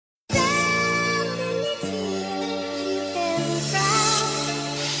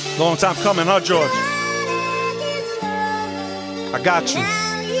Long time coming, huh, George? I got you.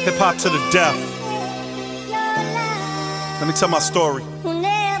 Hip-hop to the death. Let me tell my story.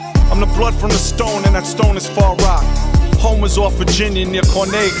 I'm the blood from the stone, and that stone is Far Rock. Home is off Virginia near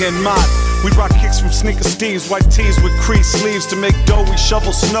Cornega and Mott. We rock kicks from sneaker steves, white tees with creased sleeves. To make dough, we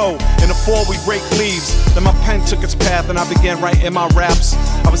shovel snow. In the fall, we rake leaves. Then my pen took its path, and I began writing my raps.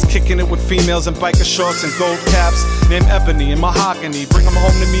 I was kicking it with females in biker shorts and gold caps, named Ebony and Mahogany. Bring them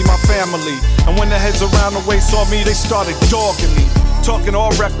home to me, my family. And when the heads around the way saw me, they started dogging me. Talking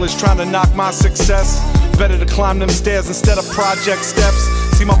all reckless, trying to knock my success. Better to climb them stairs instead of project steps.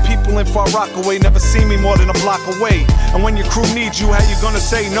 See my people in Far Rockaway never see me more than a block away. And when your crew needs you, how you gonna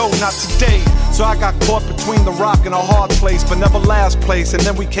say no, not today? So I got caught between the rock and a hard place, but never last place. And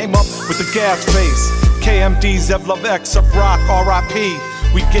then we came up with the gas face. KMD, Zev Love X, Up Rock, RIP.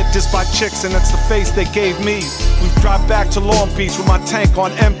 We get this by chicks and that's the face they gave me. We drive back to Long Beach with my tank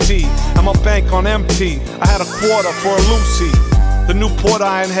on empty and my bank on empty. I had a quarter for a Lucy. The Newport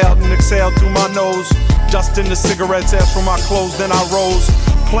I inhaled and exhaled through my nose. Dusting the cigarettes, ash from my clothes, then I rose.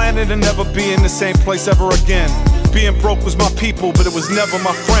 Planning to never be in the same place ever again. Being broke was my people, but it was never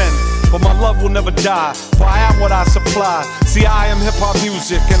my friend. But my love will never die, for I am what I supply. See, I am hip-hop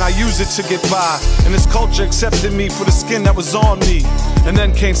music, and I use it to get by. And this culture accepted me for the skin that was on me. And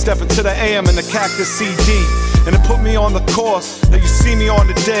then came stepping to the AM and the Cactus CD. And it put me on the course that you see me on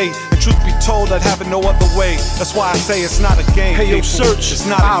today. And truth be told, I'd have it no other way. That's why I say it's not a game. Hey, yo, Serch, it's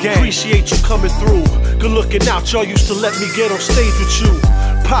not a game. I appreciate you coming through. Good looking out, y'all used to let me get on stage with you.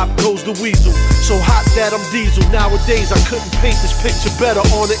 Pop goes the weasel, so hot that I'm diesel. Nowadays I couldn't paint this picture better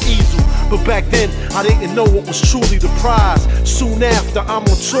on the easel. But back then I didn't know what was truly the prize. Soon after I'm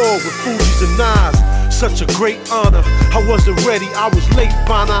on tour with Fuji's and Nas. Such a great honor, I wasn't ready, I was late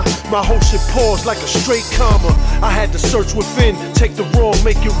by now. My whole shit paused like a straight comma. I had to search within, take the wrong,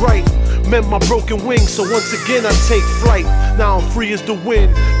 make it right. Mend my broken wings, so once again I take flight. Now I'm free as the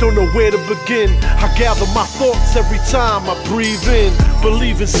wind, don't know where to begin. I gather my thoughts every time I breathe in.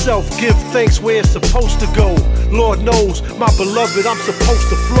 Believe in self, give thanks where it's supposed to go. Lord knows, my beloved, I'm supposed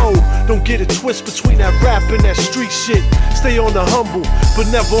to flow. Don't get it twist between that rap and that street shit. Stay on the humble,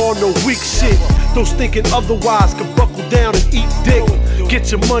 but never on no weak shit. Those thinking otherwise can buckle down and eat dick.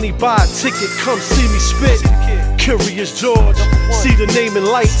 Get your money, buy a ticket, come see me spit. Kurious Jorge, see the name in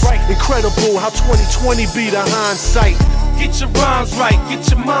lights. Incredible how 2020 be the hindsight. Get your rhymes right, get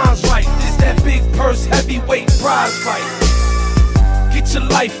your minds right. This that big purse, heavyweight prize fight. Get your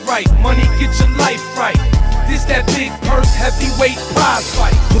life right, money, get your life right. This that big purse, heavyweight prize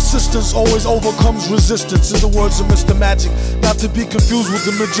fight. Persistence always overcomes resistance, in the words of Mr. Magic. Not to be confused with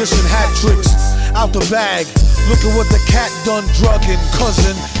the magician hat tricks. Out the bag, look at what the cat done drugging.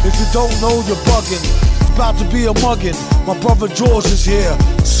 Cousin, if you don't know, you're bugging. It's about to be a mugging. My brother George is here.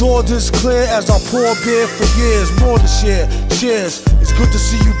 Saw this clear as I pour beer for years. More to share. Cheers. It's good to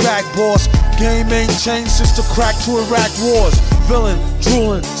see you back, boss. Game ain't changed since the crack to Iraq wars. Villain,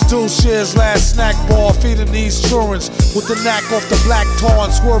 drooling, still shares last snack bar. Feeding these churns with the knack off the black tar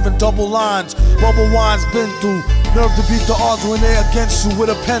and swerving double lines. Bubble wine's been through. Nerve to beat the odds when they're against you with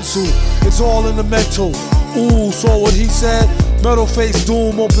a pencil. It's all in the mental. Ooh, saw what he said? Metal face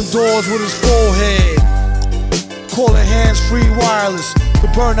doom, open doors with his forehead. Calling hands-free wireless,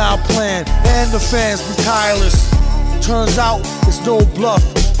 the burnout plan, and the fans be tireless. Turns out it's no bluff.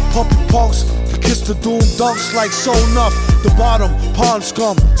 Puppy punks kiss the doom dunks like so enough. The bottom, pond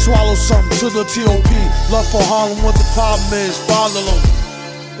scum, swallow some to the T.O.P. Love for Harlem, what the problem is, follow them.